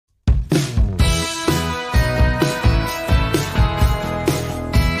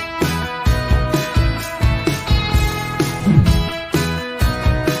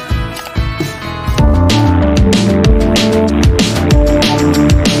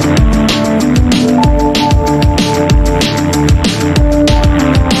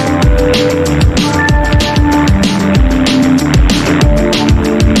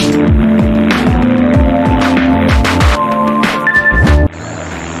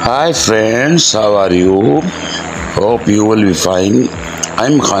Hi friends, how are you? Hope you will be fine.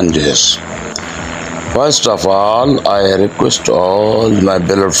 I'm Khanzaj. First of all, I request all my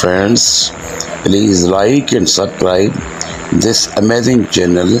beloved friends, please like and subscribe this amazing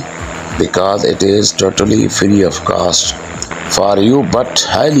channel because it is totally free of cost for you but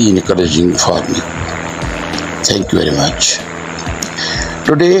highly encouraging for me. Thank you very much.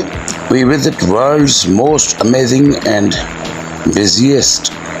 Today we visit world's most amazing and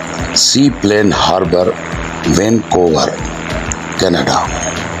busiest seaplane harbor, Vancouver, Canada.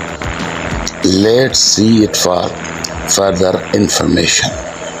 Let's see it for further information.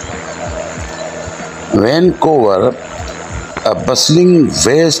 Vancouver, a bustling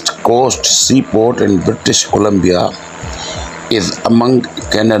west coast seaport in British Columbia, is among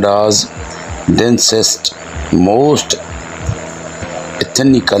Canada's densest, most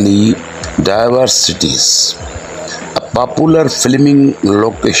ethnically diverse cities. A popular filming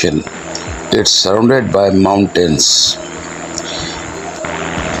location, it's surrounded by mountains.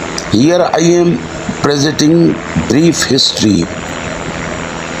 Here I am presenting brief history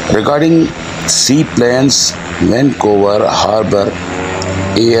regarding seaplanes. Vancouver Harbour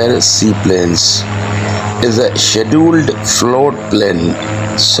Air Seaplanes is a scheduled floatplane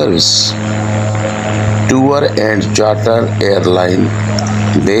service, tour and charter airline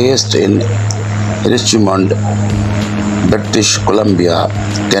based in Richmond, British Columbia,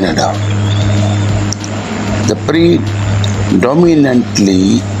 Canada. The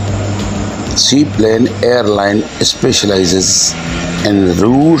predominantly seaplane airline specializes in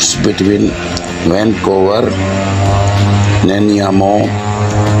routes between Vancouver, Nanaimo,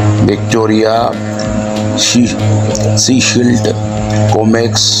 Victoria, Sechelt,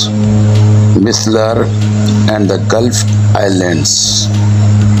 Comox, Whistler, and the Gulf Islands.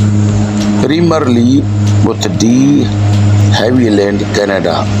 Primarily with the Havilland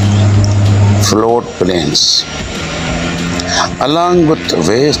Canada floatplanes, along with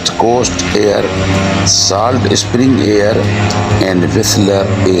West Coast Air, Salt Spring Air, and Whistler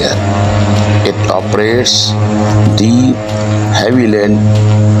Air. It operates the Havilland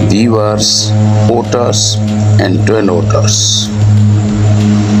Beavers, Otters and Twin Otters.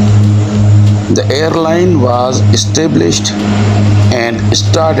 The airline was established and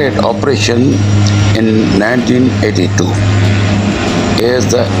started operation in 1982 as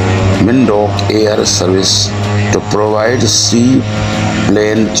the Windoak Air Service to provide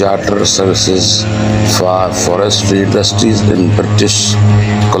seaplane charter services for forestry industries in British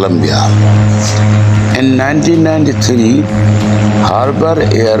Columbia. In 1993, Harbour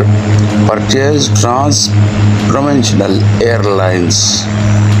Air purchased Trans-Provincial Airlines,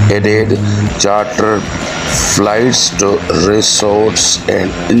 added charter flights to resorts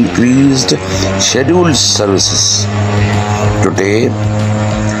and increased scheduled services. Today,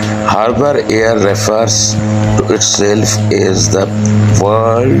 Harbour Air refers to itself as the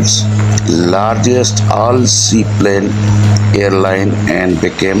world's largest all-seaplane airline and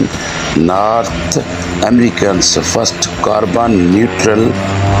became North America's first carbon-neutral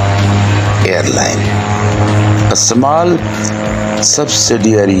airline. A small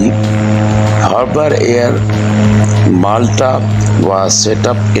subsidiary, Harbour Air Malta, was set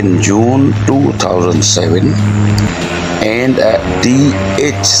up in June 2007, and a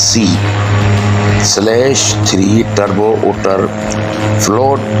DHC-3 Turbo Otter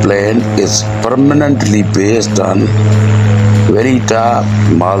floatplane is permanently based on Valletta,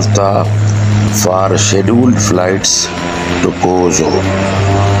 Malta for scheduled flights to Gozo.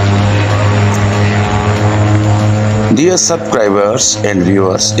 Dear subscribers and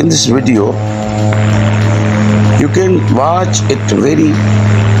viewers, in this video you can watch it very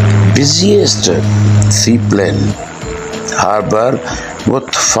busiest seaplane harbor with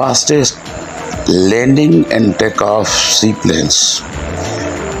fastest landing and takeoff seaplanes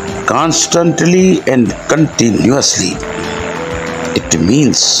constantly and continuously. It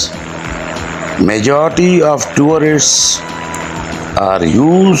means majority of tourists are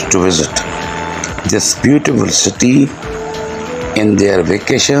used to visit this beautiful city in their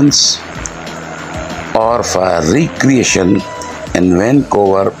vacations or for recreation in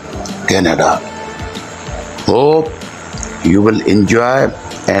Vancouver, Canada. Hope you will enjoy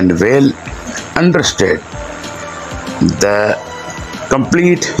and well understand the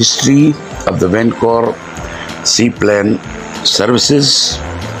complete history of the Vancouver seaplane services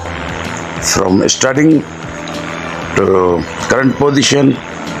from starting to current position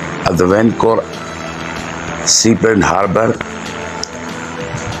of the Vancouver seaplane harbor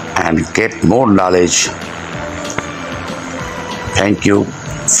and get more knowledge. Thank you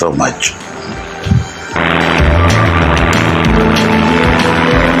so much.